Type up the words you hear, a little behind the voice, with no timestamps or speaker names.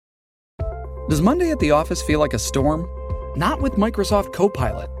Does Monday at the office feel like a storm? Not with Microsoft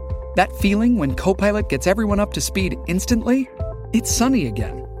Copilot. That feeling when Copilot gets everyone up to speed instantly? It's sunny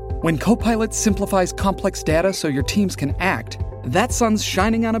again. When Copilot simplifies complex data so your teams can act, that sun's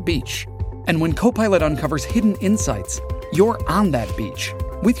shining on a beach. And when Copilot uncovers hidden insights, you're on that beach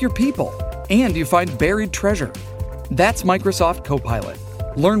with your people, and you find buried treasure. That's Microsoft Copilot.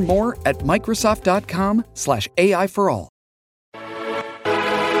 Learn more at Microsoft.com/AI for all.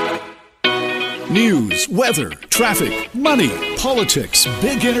 News, weather, traffic, money, politics,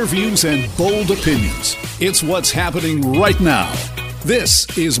 big interviews, and bold opinions. It's what's happening right now. This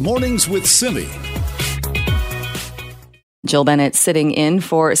is Mornings with Simi. Jill Bennett sitting in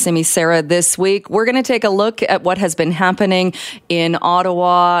for Simi Sara this week. We're going to take a look at what has been happening in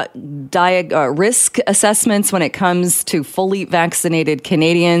Ottawa, risk assessments when it comes to fully vaccinated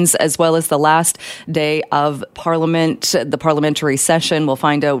Canadians, as well as the last day of Parliament, the parliamentary session. We'll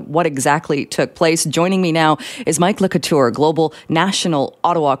find out what exactly took place. Joining me now is Mike LeCouture, Global National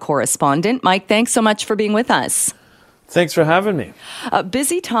Ottawa correspondent. Mike, thanks so much for being with us. Thanks for having me. A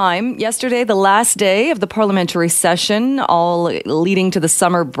busy time yesterday, the last day of the parliamentary session, all leading to the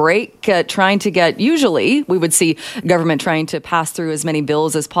summer break, usually we would see government trying to pass through as many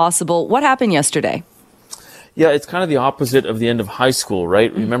bills as possible. What happened yesterday? Yeah, it's kind of the opposite of the end of high school,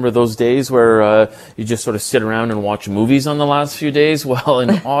 right? Remember those days where you just sort of sit around and watch movies on the last few days? Well, in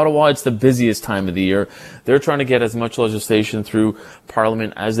Ottawa, it's the busiest time of the year. They're trying to get as much legislation through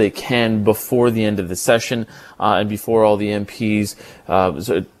Parliament as they can before the end of the session and before all the MPs,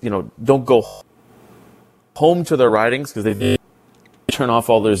 don't go home to their ridings because they turn off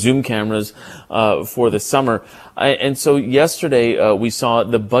all their Zoom cameras for the summer. And so yesterday we saw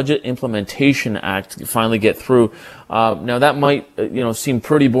the Budget Implementation Act finally get through. Now that might seem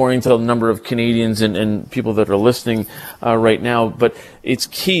pretty boring to a number of Canadians and people that are listening right now, but it's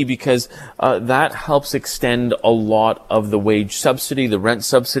key because that helps extend a lot of the wage subsidy, the rent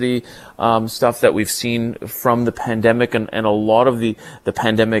subsidy stuff that we've seen from the pandemic, and a lot of the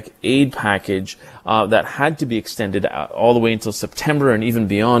pandemic aid package that had to be extended all the way until September and even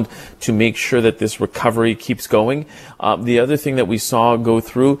beyond to make sure that this recovery keeps going. The other thing that we saw go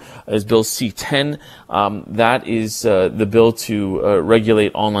through is Bill C-10. That is the bill to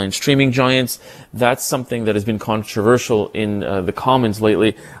regulate online streaming giants. That's something that has been controversial in the Commons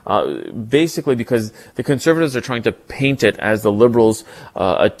lately, basically because the Conservatives are trying to paint it as the Liberals'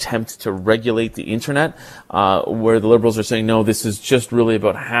 attempt to regulate the internet, where the Liberals are saying, no, this is just really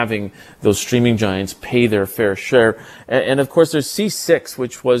about having those streaming giants pay their fair share. And of course, there's C6,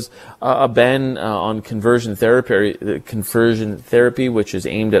 which was a ban on conversion therapy, which is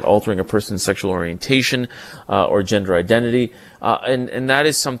aimed at altering a person's sexual orientation or gender identity. And that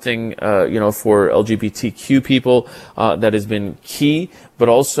is something, for LGBTQ people that has been key, but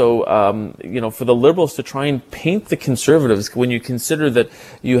also, for the Liberals to try and paint the Conservatives, when you consider that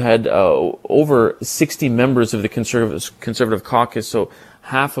you had over 60 members of the Conservative caucus, so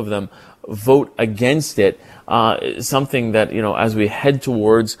half of them vote against it, something that, as we head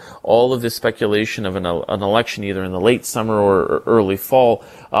towards all of this speculation of an election either in the late summer or early fall,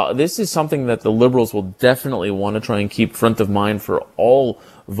 this is something that the Liberals will definitely want to try and keep front of mind for all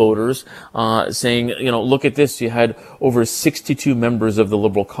voters, saying, look at this, you had over 62 members of the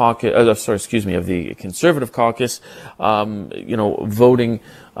Liberal caucus, of the Conservative caucus, voting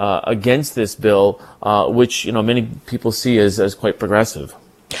against this bill, which, many people see as quite progressive.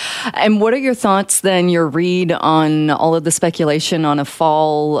 And what are your thoughts then, your read on all of the speculation on a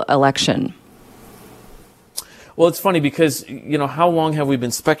fall election? Well, it's funny because, how long have we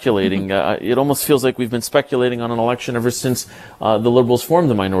been speculating? It almost feels like we've been speculating on an election ever since the Liberals formed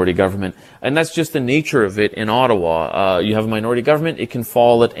the minority government. And that's just the nature of it in Ottawa. You have a minority government, it can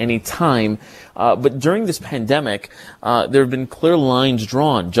fall at any time. But during this pandemic, there have been clear lines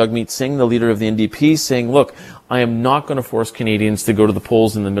drawn. Jagmeet Singh, the leader of the NDP, saying, look, I am not going to force Canadians to go to the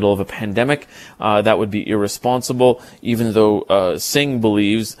polls in the middle of a pandemic. That would be irresponsible, even though Singh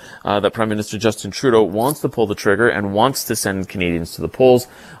believes that Prime Minister Justin Trudeau wants to pull the trigger and wants to send Canadians to the polls.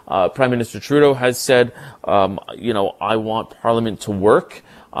 Prime Minister Trudeau has said, I want Parliament to work.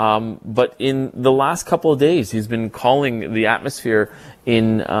 But in the last couple of days, he's been calling the atmosphere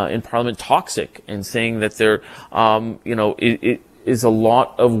in Parliament toxic and saying that there, it is a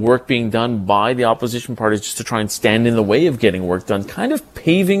lot of work being done by the opposition parties just to try and stand in the way of getting work done, kind of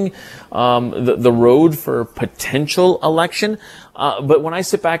paving the road for a potential election. But when I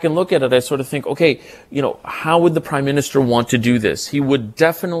sit back and look at it, I sort of think, okay, how would the Prime Minister want to do this? He would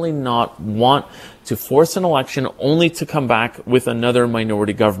definitely not want to force an election only to come back with another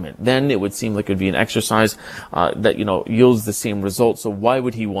minority government. Then it would seem like it would be an exercise that, yields the same result. So why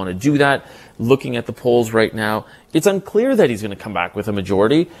would he want to do that? Looking at the polls right now, it's unclear that he's going to come back with a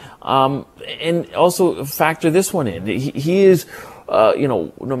majority. And also factor this one in. He is,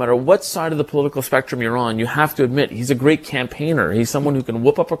 no matter what side of the political spectrum you're on, you have to admit he's a great campaigner. He's someone who can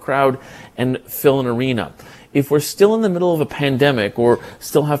whoop up a crowd and fill an arena. If we're still in the middle of a pandemic or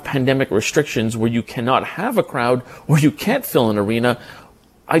still have pandemic restrictions where you cannot have a crowd or you can't fill an arena,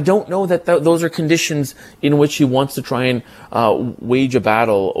 I don't know that those are conditions in which he wants to try and wage a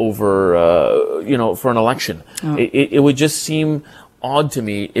battle over, for an election. Oh. It would just seem odd to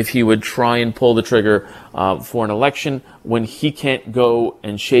me if he would try and pull the trigger for an election when he can't go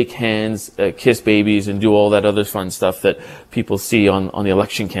and shake hands, kiss babies, and do all that other fun stuff that people see on the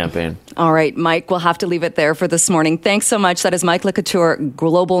election campaign. All right, Mike, we'll have to leave it there for this morning. Thanks so much. That is Mike LeCouture,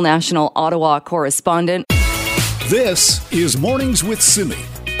 Global National Ottawa correspondent. This is Mornings with Simi.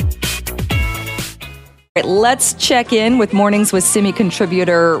 Right, let's check in with Mornings with Simi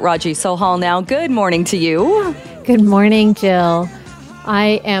contributor Raji Sohal now. Good morning to you. Good morning, Jill.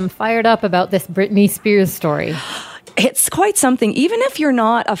 I am fired up about this Britney Spears story. It's quite something. Even if you're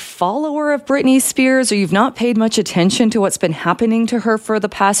not a follower of Britney Spears or you've not paid much attention to what's been happening to her for the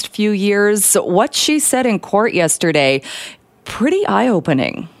past few years, what she said in court yesterday, pretty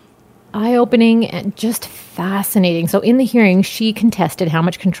eye-opening. Eye-opening and just fascinating. So in the hearing, she contested how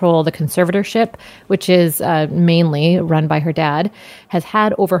much control the conservatorship, which is mainly run by her dad, has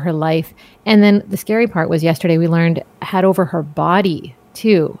had over her life. And then the scary part was yesterday we learned had over her body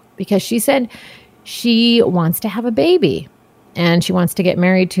too, because she said she wants to have a baby and she wants to get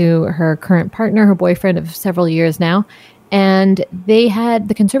married to her current partner, her boyfriend of several years now. And the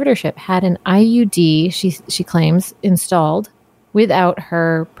conservatorship had an IUD, she claims, installed without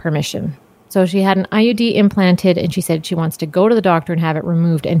her permission. So she had an IUD implanted and she said she wants to go to the doctor and have it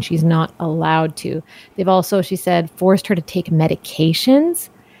removed and she's not allowed to. They've also, she said, forced her to take medications,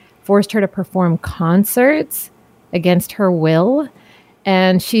 forced her to perform concerts against her will.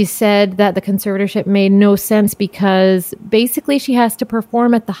 And she said that the conservatorship made no sense because basically she has to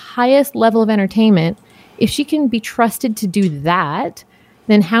perform at the highest level of entertainment. If she can be trusted to do that,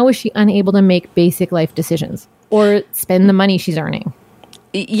 then how is she unable to make basic life decisions or spend the money she's earning?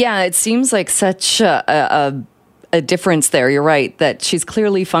 Yeah, it seems like such a difference there. You're right, that she's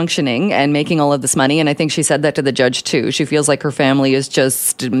clearly functioning and making all of this money. And I think she said that to the judge too. She feels like her family is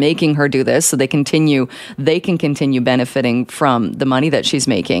just making her do this so they can continue benefiting from the money that she's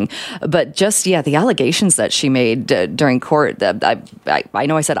making. But just, the allegations that she made during court, I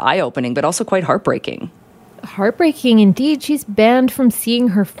know I said eye-opening, but also quite heartbreaking. Heartbreaking indeed. She's banned from seeing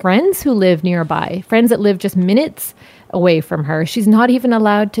her friends who live nearby, friends that live just minutes away from her. She's not even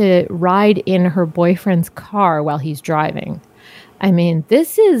allowed to ride in her boyfriend's car while he's driving. I mean,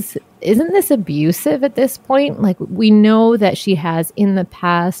 isn't this abusive at this point? Like, we know that she has in the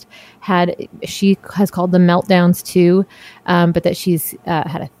past she has called them meltdowns too, but that she's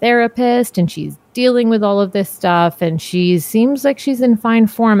had a therapist and she's dealing with all of this stuff, and she seems like she's in fine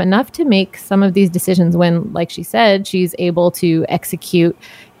form enough to make some of these decisions when, like she said, she's able to execute,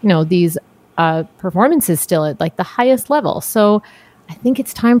 these performances still at like the highest level. So I think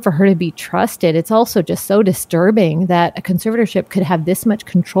it's time for her to be trusted. It's also just so disturbing that a conservatorship could have this much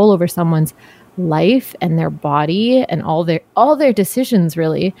control over someone's life and their body and all their decisions,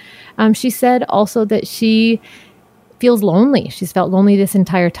 really. She said also that she feels lonely. She's felt lonely this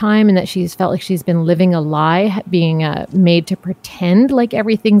entire time and that she's felt like she's been living a lie, being made to pretend like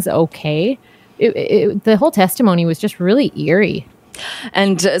everything's okay. The whole testimony was just really eerie.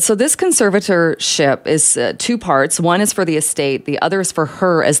 And so this conservatorship is two parts. One is for the estate. The other is for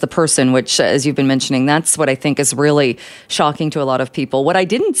her as the person, which, as you've been mentioning, that's what I think is really shocking to a lot of people. What I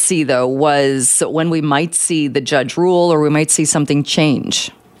didn't see, though, was when we might see the judge rule or we might see something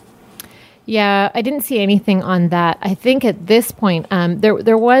change. Yeah, I didn't see anything on that. I think at this point, I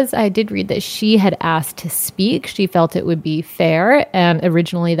did read that she had asked to speak. She felt it would be fair, and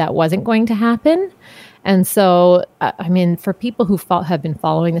originally that wasn't going to happen. And so, I mean, for people who have been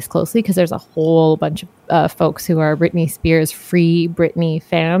following this closely, because there's a whole bunch of folks who are Britney Spears, Free Britney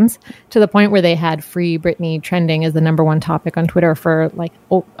fans, to the point where they had Free Britney trending as the number one topic on Twitter for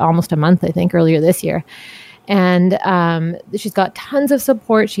almost a month, I think, earlier this year. And she's got tons of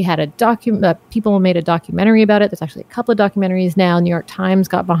support. She had people made a documentary about it. There's actually a couple of documentaries now. New York Times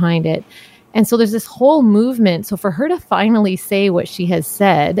got behind it. And so there's this whole movement. So for her to finally say what she has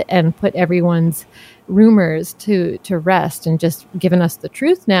said and put everyone's rumors to rest and just given us the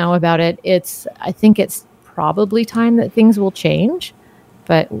truth now about it, I think it's probably time that things will change,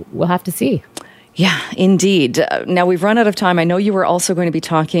 but we'll have to see. Yeah, indeed. Now, we've run out of time. I know you were also going to be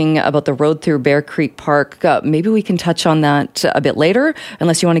talking about the road through Bear Creek Park. Maybe we can touch on that a bit later,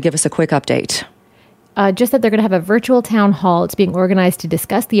 unless you want to give us a quick update. Just that they're going to have a virtual town hall. It's being organized to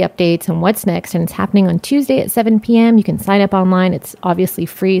discuss the updates and what's next, and it's happening on Tuesday at 7 p.m. You can sign up online. It's obviously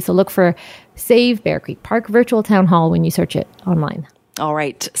free, so look for Save Bear Creek Park Virtual Town Hall when you search it online. All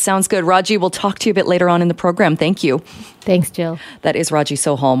right. Sounds good. Raji, we'll talk to you a bit later on in the program. Thank you. Thanks, Jill. That is Raji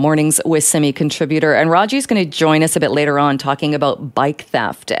Sohal, Mornings with Simi contributor. And Raji's going to join us a bit later on talking about bike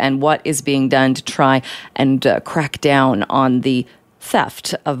theft and what is being done to try and crack down on the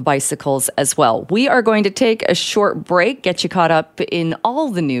theft of bicycles as well. We are going to take a short break, get you caught up in all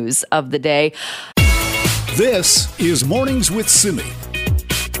the news of the day. This is Mornings with Simi.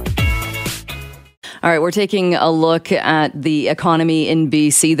 All right, we're taking a look at the economy in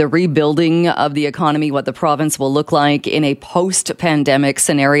BC, the rebuilding of the economy, what the province will look like in a post-pandemic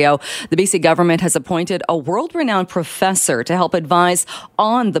scenario. The BC government has appointed a world-renowned professor to help advise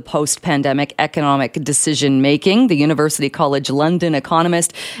on the post-pandemic economic decision-making. The University College London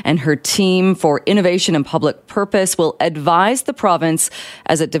economist and her team for innovation and public purpose will advise the province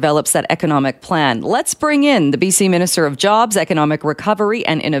as it develops that economic plan. Let's bring in the BC Minister of Jobs, Economic Recovery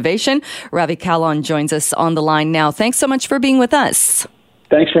and Innovation, Ravi Kahlon, joins us on the line now. Thanks so much for being with us.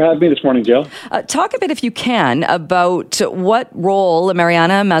 Thanks for having me this morning, Jill. Talk a bit, if you can, about what role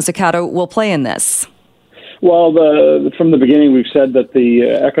Mariana Mazzucato will play in this. Well, from the beginning, we've said that the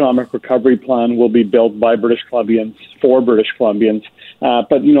economic recovery plan will be built by British Columbians for British Columbians.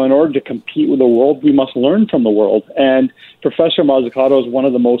 But, in order to compete with the world, we must learn from the world. And Professor Mazzucato is one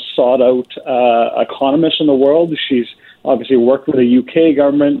of the most sought-out economists in the world. She's obviously worked with the UK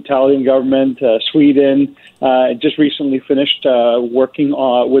government, Italian government, Sweden, just recently finished working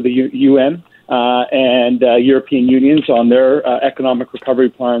with the UN and European unions on their economic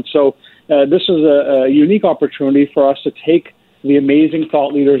recovery plan. So this is a unique opportunity for us to take the amazing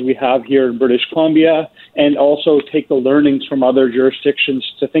thought leaders we have here in British Columbia and also take the learnings from other jurisdictions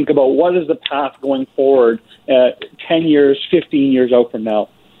to think about what is the path going forward 10 years, 15 years out from now.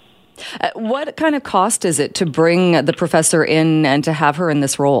 What kind of cost is it to bring the professor in and to have her in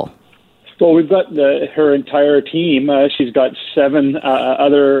this role? Well, we've got her entire team. She's got 7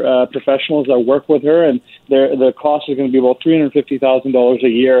 other professionals that work with her, and the cost is going to be about $350,000 a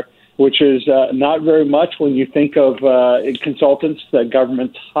year, which is not very much when you think of consultants that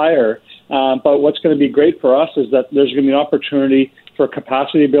governments hire. But what's going to be great for us is that there's going to be an opportunity for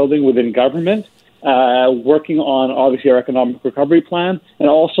capacity building within government, working on, obviously, our economic recovery plan, and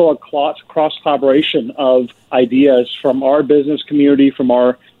also a cross-collaboration of ideas from our business community, from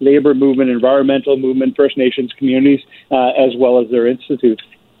our labor movement, environmental movement, First Nations communities, as well as their institute.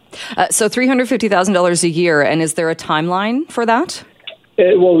 So $350,000 a year, and is there a timeline for that?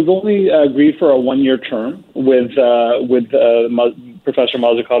 Well, we've only agreed for a 1-year term with Professor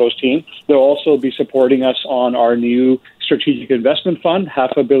Mazzucato's team. They'll also be supporting us on our new strategic investment fund,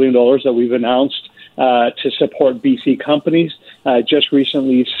 $500 million that we've announced to support BC companies. Just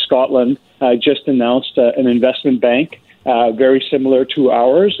recently, Scotland just announced an investment bank very similar to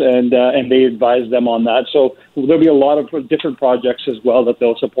ours, and they advise them on that. So there'll be a lot of different projects as well that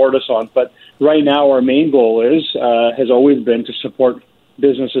they'll support us on. But right now, our main goal has always been to support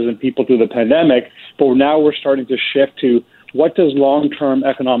businesses and people through the pandemic. But now we're starting to shift to what does long-term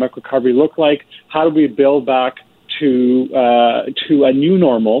economic recovery look like? How do we build back to a new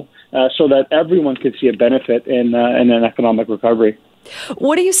normal so that everyone could see a benefit in an economic recovery?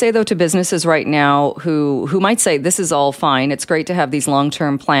 What do you say, though, to businesses right now who might say this is all fine, it's great to have these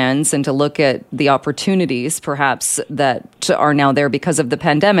long-term plans and to look at the opportunities, perhaps, that are now there because of the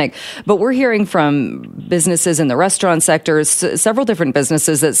pandemic. But we're hearing from businesses in the restaurant sectors, several different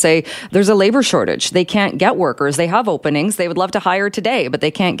businesses that say there's a labor shortage. They can't get workers. They have openings. They would love to hire today, but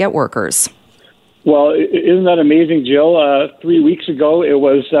they can't get workers. Well, isn't that amazing, Jill? 3 weeks ago, it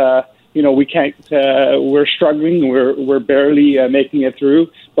was... we can't, we're struggling, we're barely making it through.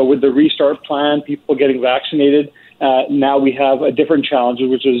 But with the restart plan, people getting vaccinated, now we have a different challenge,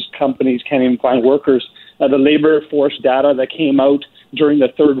 which is companies can't even find workers. The labor force data that came out during the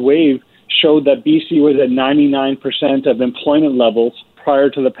third wave showed that BC was at 99% of employment levels prior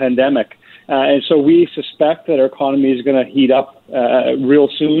to the pandemic. And so we suspect that our economy is going to heat up real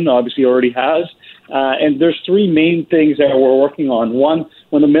soon, obviously already has. And there's 3 main things that we're working on. One,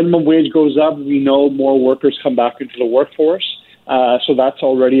 when the minimum wage goes up, we know more workers come back into the workforce. So that's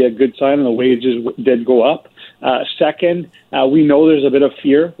already a good sign, and the wages did go up. Second, we know there's a bit of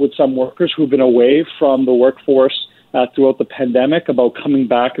fear with some workers who've been away from the workforce throughout the pandemic about coming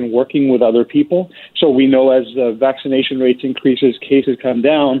back and working with other people. So we know as the vaccination rates increases, cases come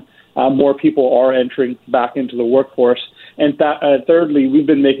down, more people are entering back into the workforce. And thirdly, we've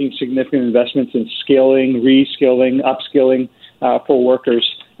been making significant investments in skilling, reskilling, upskilling for workers,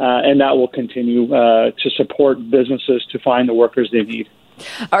 and that will continue to support businesses to find the workers they need.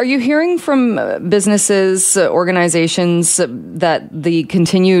 Are you hearing from businesses, organizations that the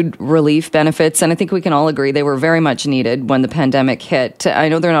continued relief benefits, and I think we can all agree they were very much needed when the pandemic hit. I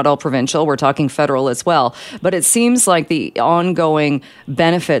know they're not all provincial, we're talking federal as well, but it seems like the ongoing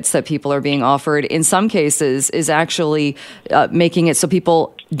benefits that people are being offered in some cases is actually making it so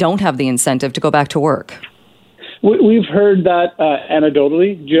people don't have the incentive to go back to work. We've heard that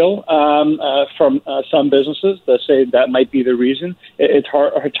anecdotally, Jill, from some businesses that say that might be the reason. It's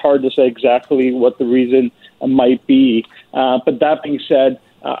hard to say exactly what the reason might be. But that being said,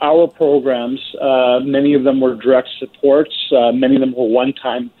 our programs, many of them were direct supports. Many of them were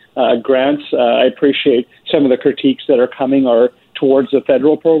one-time grants. I appreciate some of the critiques that are coming are towards the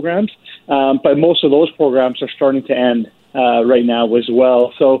federal programs. But most of those programs are starting to end right now as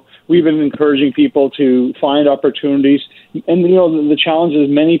well. So we've been encouraging people to find opportunities. And, the challenge is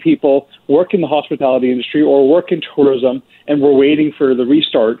many people work in the hospitality industry or work in tourism, and we're waiting for the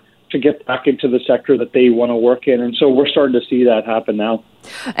restart to get back into the sector that they want to work in. And so we're starting to see that happen now.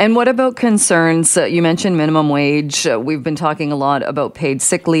 And what about concerns? You mentioned minimum wage. We've been talking a lot about paid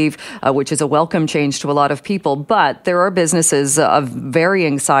sick leave, which is a welcome change to a lot of people. But there are businesses of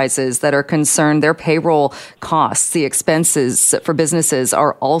varying sizes that are concerned their payroll costs, the expenses for businesses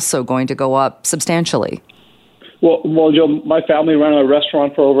are also going to go up substantially. Well, Joe, my family ran a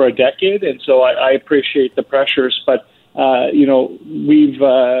restaurant for over a decade, and so I appreciate the pressures. But we've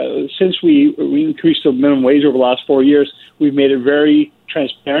since we increased the minimum wage over the last 4 years, we've made it very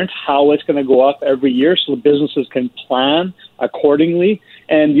transparent how it's going to go up every year so the businesses can plan accordingly.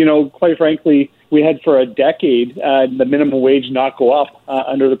 And, quite frankly, we had for a decade the minimum wage not go up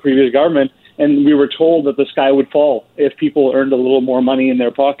under the previous government. And we were told that the sky would fall if people earned a little more money in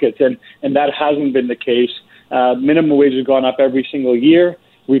their pockets. And that hasn't been the case. Minimum wage has gone up every single year.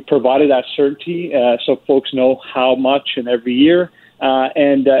 We've provided that certainty so folks know how much and every year.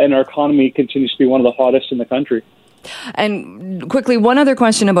 And our economy continues to be one of the hottest in the country. And quickly, one other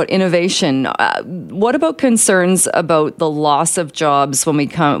question about innovation. What about concerns about the loss of jobs when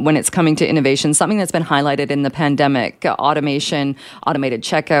it's coming to innovation? Something that's been highlighted in the pandemic: automation, automated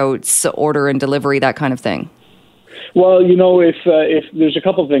checkouts, order and delivery, that kind of thing. Well, if there's a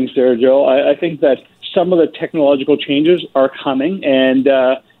couple of things there, Joe. I think that some of the technological changes are coming, and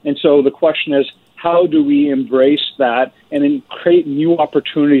so the question is, how do we embrace that and then create new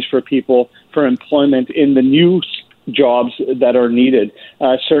opportunities for people for employment in the new jobs that are needed?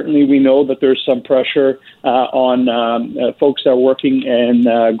 Certainly, we know that there's some pressure on folks that are working in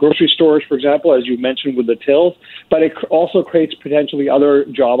grocery stores, for example, as you mentioned with the tills, but it also creates potentially other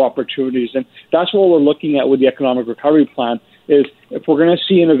job opportunities. And that's what we're looking at with the Economic Recovery Plan, is if we're going to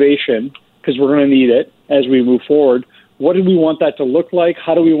see innovation, because we're going to need it as we move forward, what do we want that to look like?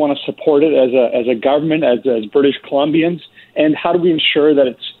 How do we want to support it as a government, as British Columbians? And how do we ensure that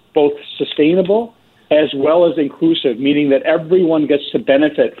it's both sustainable as well as inclusive, meaning that everyone gets to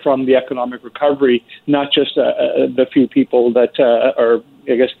benefit from the economic recovery, not just the few people that are,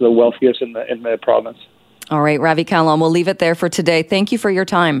 I guess, the wealthiest in the province. All right, Ravi Kahlon, we'll leave it there for today. Thank you for your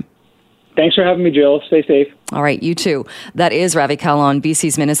time. Thanks for having me, Jill. Stay safe. All right, you too. That is Ravi Kahlon,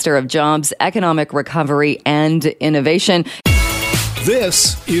 BC's Minister of Jobs, Economic Recovery and Innovation.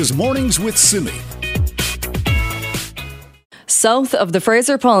 This is Mornings with Simi. South of the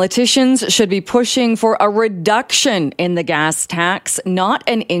Fraser, politicians should be pushing for a reduction in the gas tax, not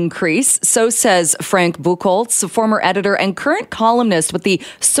an increase. So says Frank Buchholz, former editor and current columnist with the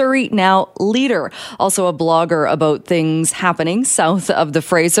Surrey Now Leader, also a blogger about things happening south of the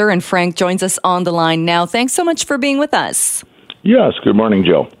Fraser. And Frank joins us on the line now. Thanks so much for being with us. Yes. Good morning,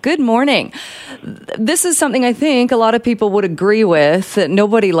 Jill. Good morning. This is something I think a lot of people would agree with.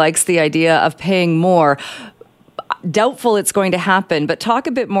 Nobody likes the idea of paying more. Doubtful it's going to happen, but talk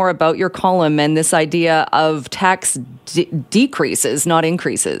a bit more about your column and this idea of tax decreases, not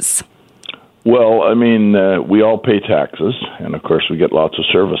increases. Well, I mean, we all pay taxes, and of course we get lots of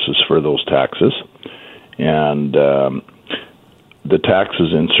services for those taxes. And the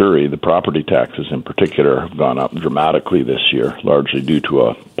taxes in Surrey, the property taxes in particular, have gone up dramatically this year, largely due to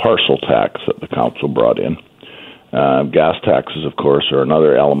a parcel tax that the council brought in. Gas taxes, of course, are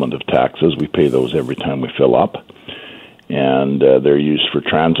another element of taxes. We pay those every time we fill up. And they're used for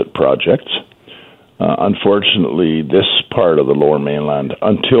transit projects. Unfortunately, this part of the Lower Mainland,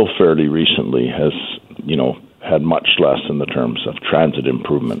 until fairly recently, has, had much less in the terms of transit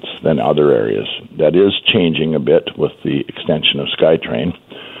improvements than other areas. That is changing a bit with the extension of SkyTrain,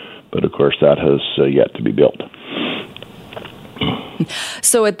 but of course that has yet to be built.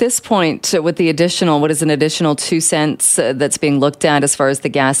 So at this point, with the additional, what is an additional 2 cents that's being looked at as far as the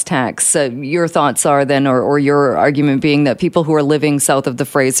gas tax, your thoughts are then, or your argument being that people who are living south of the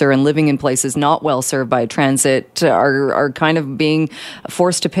Fraser and living in places not well served by transit are kind of being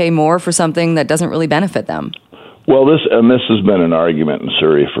forced to pay more for something that doesn't really benefit them? Well, this has been an argument in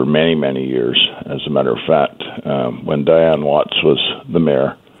Surrey for many, many years. As a matter of fact, when Diane Watts was the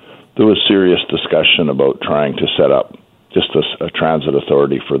mayor, there was serious discussion about trying to set up just a transit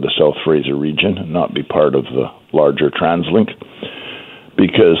authority for the South Fraser region and not be part of the larger TransLink,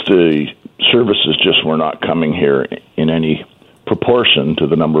 because the services just were not coming here in any proportion to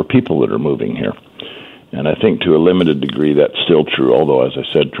the number of people that are moving here. And I think to a limited degree that's still true, although, as I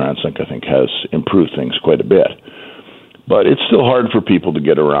said, TransLink, I think, has improved things quite a bit. But it's still hard for people to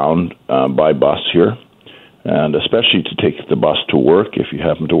get around by bus here, and especially to take the bus to work if you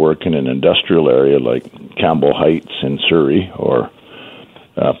happen to work in an industrial area like Campbell Heights in Surrey, or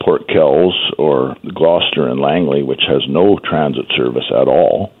Port Kells, or Gloucester and Langley, which has no transit service at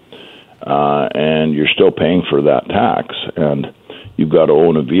all, and you're still paying for that tax. And you've got to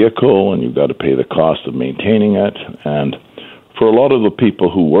own a vehicle, and you've got to pay the cost of maintaining it. And for a lot of the people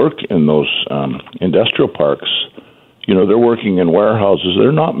who work in those industrial parks, they're working in warehouses.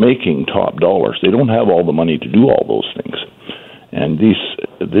 They're not making top dollars. They don't have all the money to do all those things. And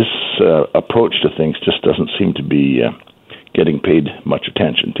this approach to things just doesn't seem to be getting paid much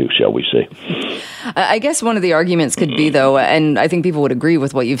attention to, shall we say. I guess one of the arguments could be, though, and I think people would agree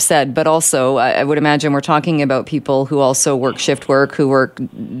with what you've said, but also I would imagine we're talking about people who also work shift work, who work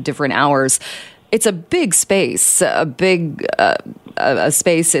different hours. It's a big space, a big a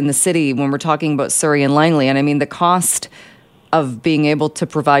space in the city when we're talking about Surrey and Langley. And I mean, the cost of being able to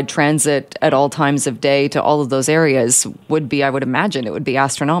provide transit at all times of day to all of those areas would be, I would imagine, it would be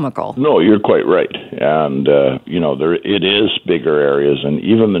astronomical. No, you're quite right. And, it is bigger areas. And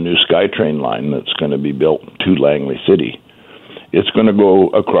even the new SkyTrain line that's going to be built to Langley City, it's going to go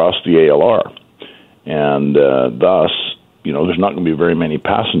across the ALR. And thus, there's not going to be very many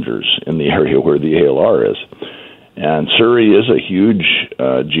passengers in the area where the ALR is. And Surrey is a huge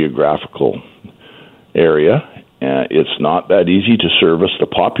geographical area. It's not that easy to service the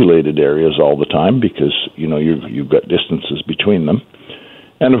populated areas all the time because, you've got distances between them.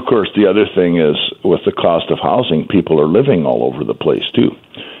 And, of course, the other thing is with the cost of housing, people are living all over the place, too.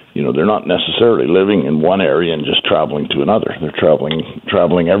 They're not necessarily living in one area and just traveling to another. They're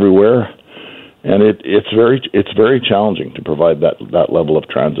traveling everywhere. And it's very challenging to provide that level of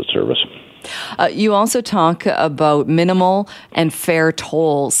transit service. You also talk about minimal and fair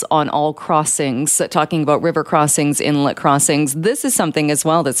tolls on all crossings, talking about river crossings, inlet crossings. This is something as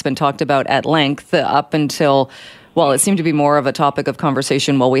well that's been talked about at length up until, well, it seemed to be more of a topic of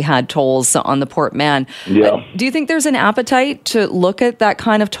conversation while we had tolls on the Port Mann. Yeah. Do you think there's an appetite to look at that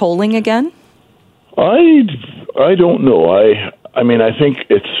kind of tolling again? I don't know. I mean, I think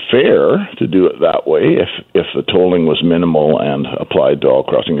it's fair to do it that way if the tolling was minimal and applied to all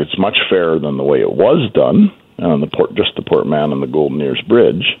crossings. It's much fairer than the way it was done on the Port Mann and the Golden Ears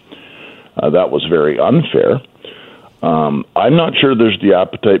Bridge. That was very unfair. I'm not sure there's the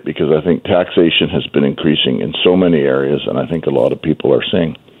appetite because I think taxation has been increasing in so many areas, and I think a lot of people are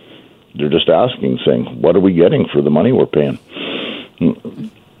saying, they're just saying, what are we getting for the money we're paying?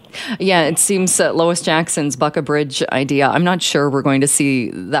 Yeah, it seems Lois Jackson's Bucka Bridge idea, I'm not sure we're going to see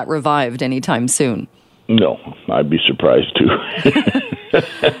that revived anytime soon. No, I'd be surprised too.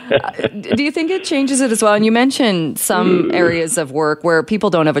 Do you think it changes it as well? And you mentioned some areas of work where people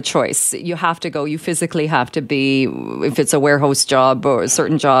don't have a choice. You have to go, you physically have to be, if it's a warehouse job or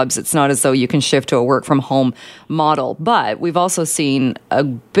certain jobs, it's not as though you can shift to a work from home model. But we've also seen a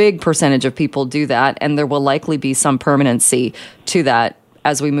big percentage of people do that, and there will likely be some permanency to that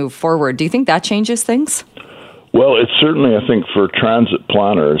as we move forward. Do you think that changes things? Well, it's certainly, I think, for transit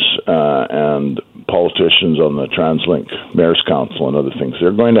planners and politicians on the TransLink Mayor's Council and other things,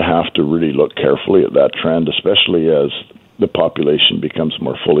 they're going to have to really look carefully at that trend, especially as the population becomes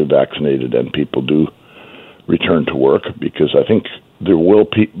more fully vaccinated and people do return to work, because I think there will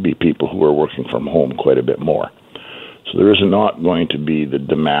be people who are working from home quite a bit more. So there is not going to be the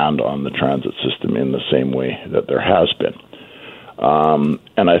demand on the transit system in the same way that there has been.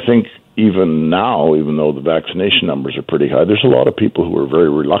 And I think even now, even though the vaccination numbers are pretty high, there's a lot of people who are very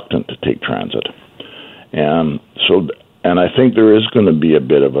reluctant to take transit. And so And I think there is going to be a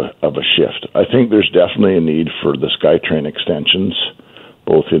bit of a shift. I think there's definitely a need for the SkyTrain extensions,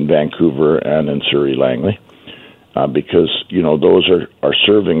 both in Vancouver and in Surrey Langley, because those are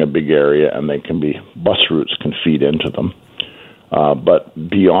serving a big area, and bus routes can feed into them. But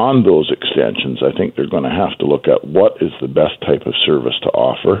beyond those extensions, I think they're going to have to look at what is the best type of service to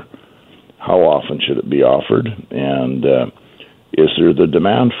offer, how often should it be offered, and is there the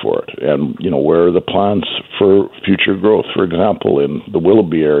demand for it? And, where are the plans for future growth? For example, in the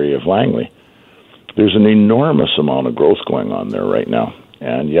Willoughby area of Langley, there's an enormous amount of growth going on there right now,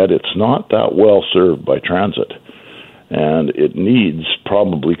 and yet it's not that well served by transit. And it needs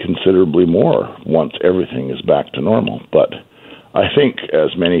probably considerably more once everything is back to normal. But I think,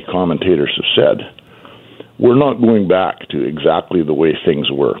 as many commentators have said, we're not going back to exactly the way things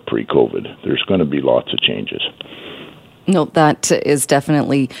were pre-COVID. There's going to be lots of changes. No, that is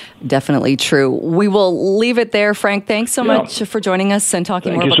definitely true. We will leave it there. Frank, thanks so much for joining us and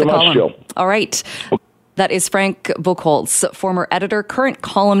talking more about the column. Jill. All right. That is Frank Buchholz, former editor, current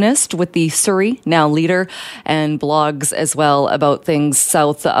columnist with the Surrey Now Leader, and blogs as well about things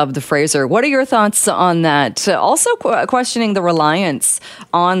south of the Fraser. What are your thoughts on that? Also questioning the reliance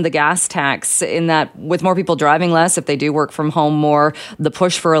on the gas tax, in that with more people driving less, if they do work from home more, the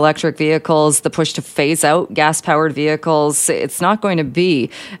push for electric vehicles, the push to phase out gas-powered vehicles, it's not going to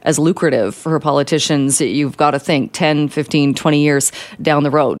be as lucrative for politicians. You've got to think 10, 15, 20 years down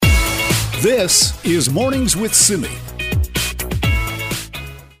the road. This is Mornings with Simi.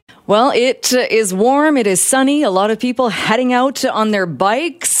 Well, it is warm. It is sunny. A lot of people heading out on their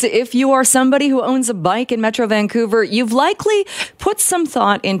bikes. If you are somebody who owns a bike in Metro Vancouver, you've likely put some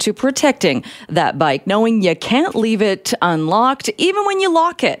thought into protecting that bike, knowing you can't leave it unlocked, even when you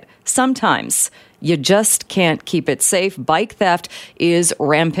lock it. Sometimes you just can't keep it safe. Bike theft is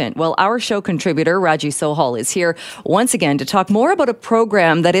rampant. Well, our show contributor, Raji Sohal, is here once again to talk more about a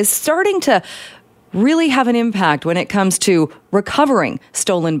program that is starting to really have an impact when it comes to recovering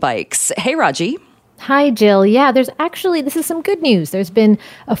stolen bikes. Hey, Raji. Hi, Jill. Yeah, this is some good news. There's been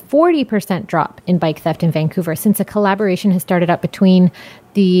a 40% drop in bike theft in Vancouver since a collaboration has started up between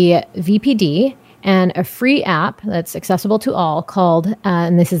the VPD and a free app that's accessible to all called,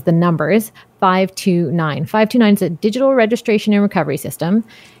 and this is the numbers, 529. 529 is a digital registration and recovery system.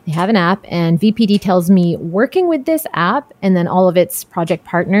 They have an app, and VPD tells me working with this app and then all of its project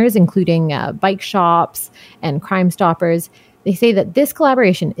partners, including bike shops and Crime Stoppers, they say that this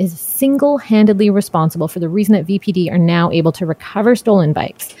collaboration is single-handedly responsible for the reason that VPD are now able to recover stolen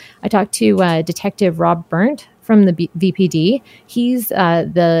bikes. I talked to Detective Rob Burnt from the VPD. He's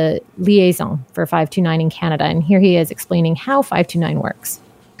the liaison for 529 in Canada, and here he is explaining how 529 works.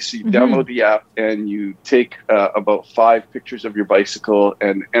 So you download the app and you take about 5 pictures of your bicycle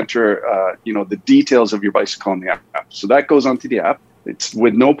and enter, the details of your bicycle on the app. So that goes onto the app. It's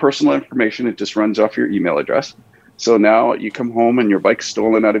with no personal information. It just runs off your email address. So now you come home and your bike's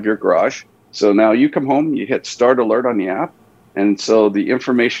stolen out of your garage. So now you come home, you hit start alert on the app. And so the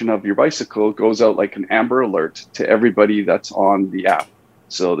information of your bicycle goes out like an Amber Alert to everybody that's on the app.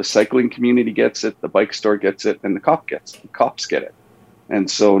 So the cycling community gets it, the bike store gets it, and the cops get it. And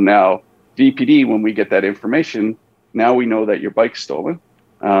so now VPD, when we get that information, now we know that your bike's stolen,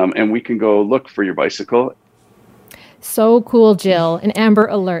 and we can go look for your bicycle. So cool, Jill. An Amber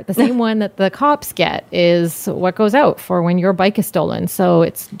Alert, the same one that the cops get, is what goes out for when your bike is stolen. So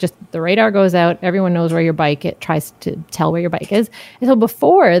it's just the radar goes out. Everyone knows where your bike, it tries to tell where your bike is. And so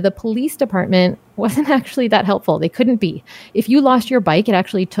before, the police department wasn't actually that helpful. They couldn't be. If you lost your bike, it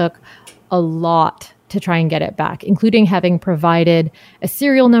actually took a lot to try and get it back, including having provided a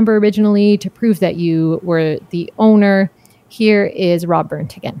serial number originally to prove that you were the owner. Here is Rob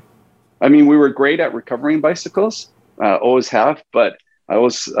Burnt again. I mean, we were great at recovering bicycles. Always have, but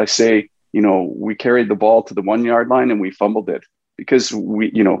I say, we carried the ball to the 1 yard line and we fumbled it because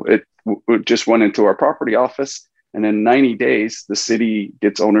it just went into our property office, and in 90 days the city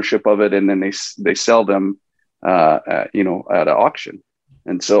gets ownership of it, and then they sell them, at an auction.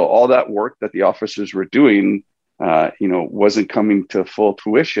 And so all that work that the officers were doing, wasn't coming to full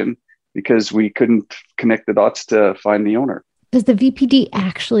fruition because we couldn't connect the dots to find the owner. Does the VPD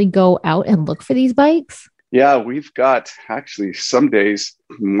actually go out and look for these bikes? Yeah, we've got actually some days.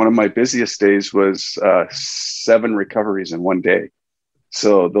 One of my busiest days was 7 recoveries in one day.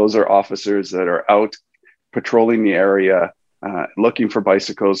 So those are officers that are out patrolling the area, looking for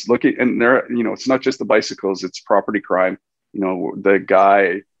bicycles, and they're, it's not just the bicycles, it's property crime. The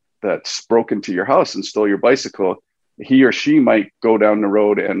guy that's broke into your house and stole your bicycle, he or she might go down the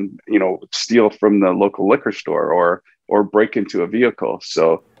road and, steal from the local liquor store or break into a vehicle.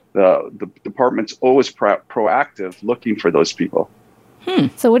 So the department's always proactive looking for those people.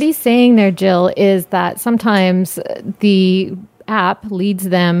 So what he's saying there, Jill, is that sometimes the app leads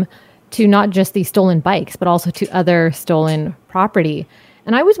them to not just these stolen bikes, but also to other stolen property.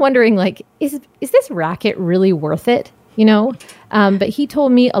 And I was wondering, like, is this racket really worth it? But he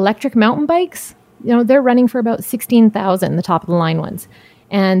told me electric mountain bikes, they're running for about $16,000, the top of the line ones.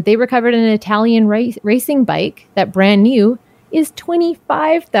 And they recovered an Italian racing bike that brand new is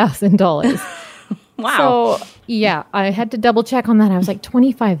 $25,000. Wow. So, yeah, I had to double check on that. I was like,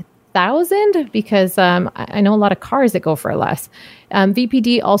 25,000? Because I know a lot of cars that go for less.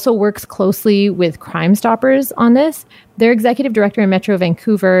 VPD also works closely with Crime Stoppers on this. Their executive director in Metro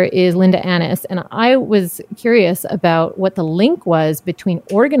Vancouver is Linda Annis. And I was curious about what the link was between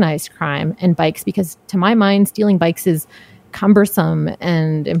organized crime and bikes, because to my mind, stealing bikes is cumbersome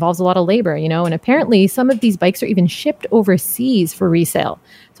and involves a lot of labor, and apparently some of these bikes are even shipped overseas for resale.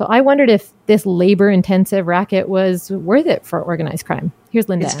 So I wondered if this labor-intensive racket was worth it for organized crime. Here's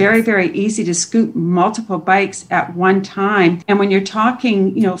Linda. It's very, very easy to scoop multiple bikes at one time. And when you're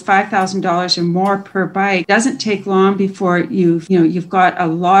talking, $5,000 or more per bike, it doesn't take long before you've got a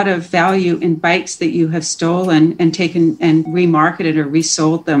lot of value in bikes that you have stolen and taken and remarketed or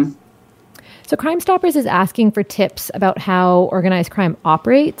resold them. So Crime Stoppers is asking for tips about how organized crime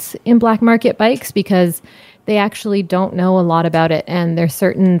operates in black market bikes, because they actually don't know a lot about it, and they're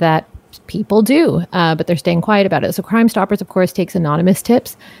certain that people do, but they're staying quiet about it. So Crime Stoppers, of course, takes anonymous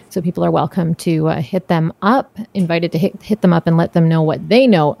tips, so people are welcome to hit them up, invited to hit them up and let them know what they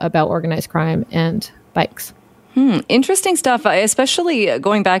know about organized crime and bikes. Interesting stuff, especially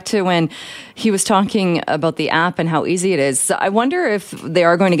going back to when he was talking about the app and how easy it is. I wonder if they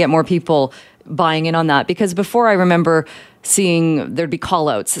are going to get more people buying in on that, because before I remember seeing there'd be call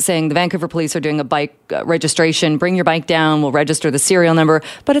outs saying the Vancouver police are doing a bike registration, bring your bike down, we'll register the serial number,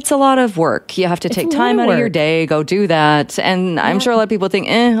 but it's a lot of work. You have to take time out of your day, go do that. And I'm sure a lot of people think,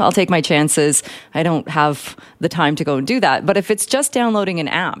 I'll take my chances. I don't have the time to go and do that. But if it's just downloading an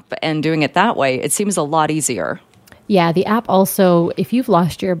app and doing it that way, it seems a lot easier. Yeah, the app also, if you've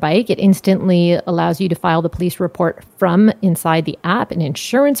lost your bike, it instantly allows you to file the police report from inside the app, an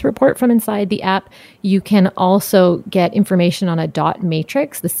insurance report from inside the app. You can also get information on a dot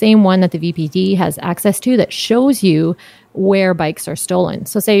matrix, the same one that the VPD has access to, that shows you where bikes are stolen.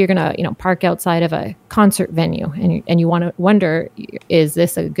 So say you're going to, park outside of a concert venue and you want to wonder, is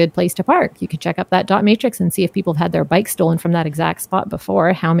this a good place to park? You could check up that dot matrix and see if people have had their bikes stolen from that exact spot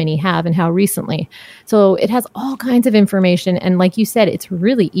before, how many have, and how recently. So it has all kinds of information. And like you said, it's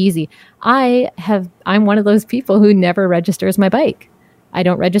really easy. I'm one of those people who never registers my bike. I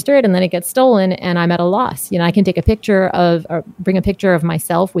don't register it, and then it gets stolen, and I'm at a loss. I can take a picture of, or bring a picture of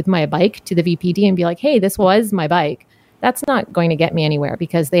myself with my bike to the VPD and be like, hey, this was my bike. That's not going to get me anywhere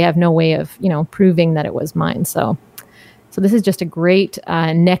because they have no way of, proving that it was mine. So this is just a great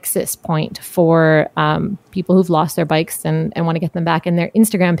nexus point for people who've lost their bikes and want to get them back. And their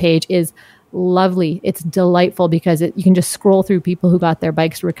Instagram page is lovely. It's delightful because you can just scroll through people who got their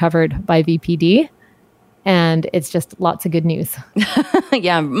bikes recovered by VPD. And it's just lots of good news.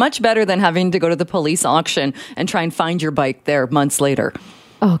 Yeah, much better than having to go to the police auction and try and find your bike there months later.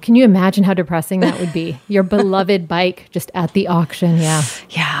 Oh, can you imagine how depressing that would be? Your beloved bike just at the auction. Yeah.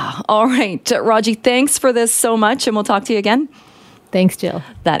 Yeah. All right. Raji, thanks for this so much, and we'll talk to you again. Thanks, Jill.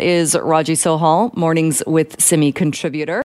 That is Raji Sohal, Mornings with Simi contributor.